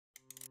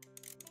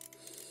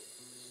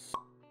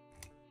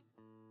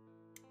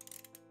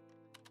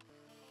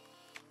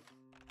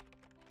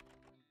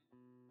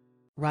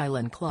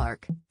Rylan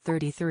Clark,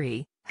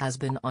 33, has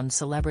been on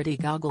Celebrity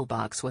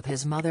Gogglebox with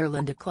his mother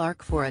Linda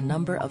Clark for a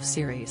number of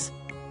series.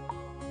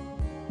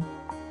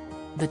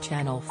 The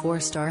Channel 4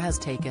 star has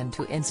taken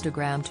to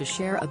Instagram to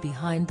share a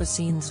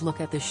behind-the-scenes look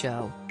at the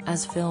show,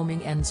 as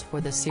filming ends for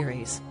the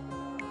series.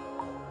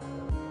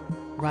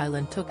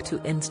 Rylan took to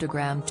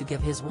Instagram to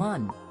give his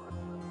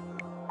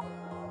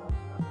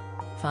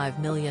 1.5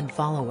 million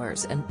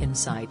followers an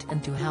insight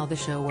into how the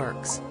show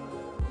works.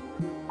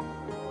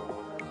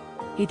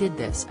 He did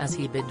this as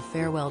he bid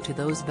farewell to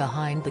those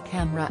behind the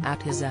camera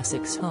at his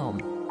Essex home.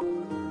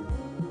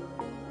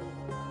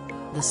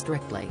 The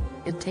Strictly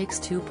It Takes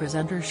Two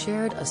presenter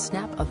shared a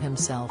snap of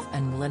himself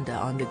and Linda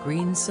on the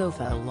green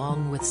sofa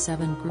along with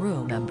 7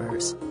 crew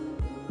members.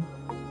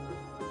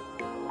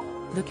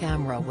 The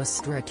camera was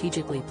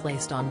strategically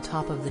placed on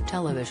top of the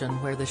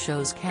television where the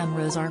show's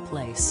cameras are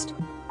placed.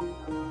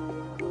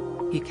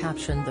 He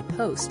captioned the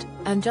post,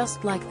 "And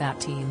just like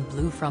that Team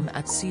Blue from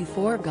at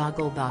C4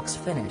 Gogglebox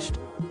finished.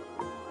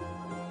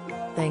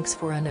 Thanks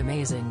for an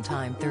amazing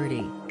time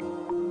 30.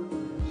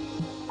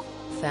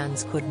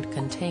 Fans couldn't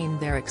contain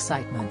their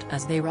excitement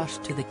as they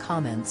rushed to the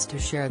comments to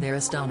share their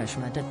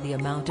astonishment at the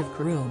amount of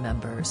crew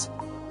members.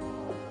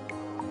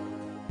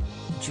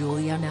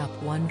 Julia Knapp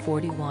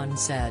 141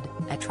 said,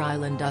 "At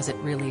Rylan, does it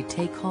really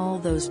take all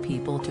those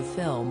people to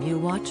film you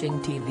watching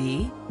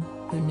TV?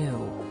 Who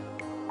knew?"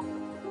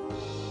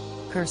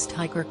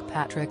 Kirsty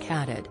Kirkpatrick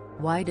added,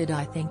 "Why did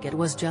I think it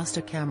was just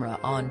a camera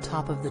on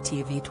top of the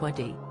TV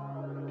 20?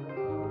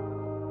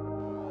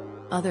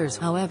 Others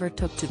however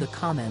took to the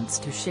comments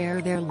to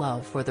share their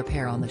love for the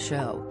pair on the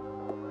show.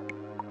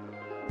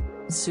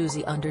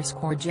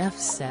 Susie_Jeff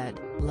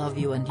said, "Love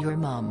you and your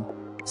mum.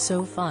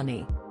 So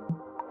funny."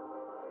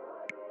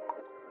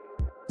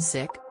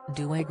 Sick,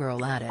 Dewey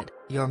Girl added,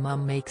 "Your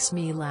mum makes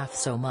me laugh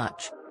so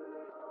much."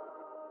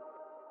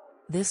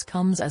 This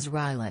comes as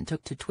Rylan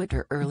took to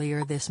Twitter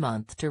earlier this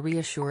month to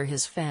reassure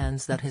his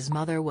fans that his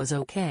mother was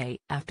okay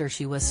after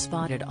she was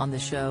spotted on the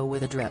show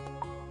with a drip.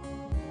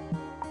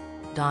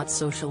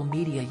 Social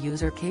media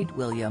user Kate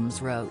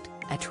Williams wrote,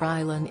 "At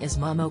Rylan, is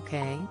mum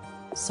okay?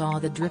 Saw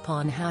the drip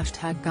on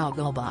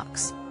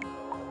 #Gogglebox."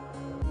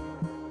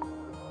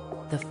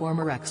 The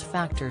former X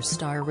Factor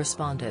star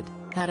responded,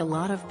 "Had a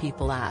lot of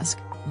people ask,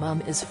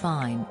 mum is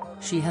fine,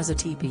 she has a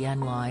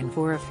TPN line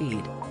for a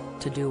feed.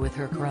 To do with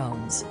her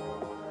Crohn's.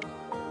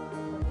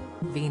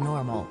 V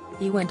normal,"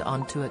 he went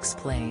on to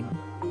explain.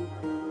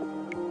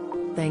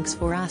 "Thanks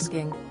for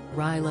asking,"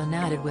 Rylan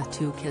added with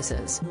 2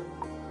 kisses.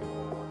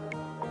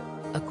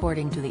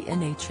 According to the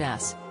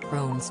NHS,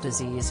 Crohn's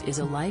disease is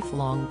a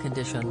lifelong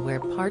condition where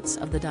parts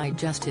of the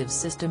digestive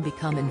system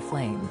become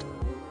inflamed.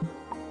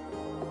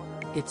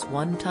 It's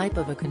one type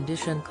of a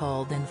condition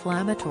called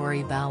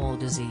inflammatory bowel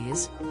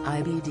disease,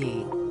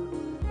 IBD.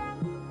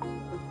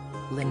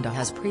 Linda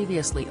has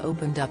previously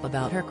opened up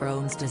about her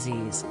Crohn's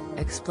disease,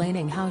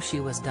 explaining how she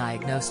was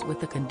diagnosed with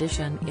the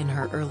condition in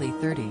her early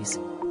 30s.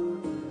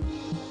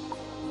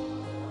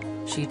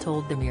 She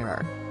told the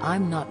Mirror,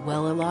 "I'm not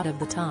well a lot of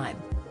the time.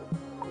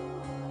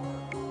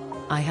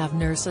 I have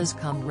nurses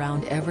come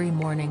round every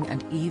morning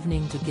and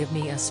evening to give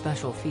me a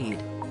special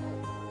feed.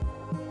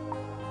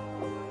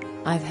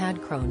 I've had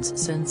Crohn's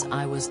since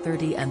I was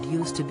 30 and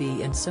used to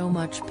be in so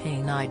much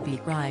pain I'd be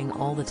crying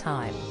all the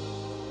time.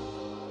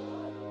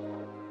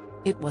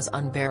 It was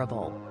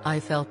unbearable. I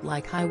felt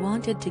like I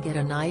wanted to get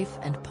a knife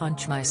and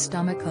punch my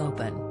stomach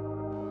open."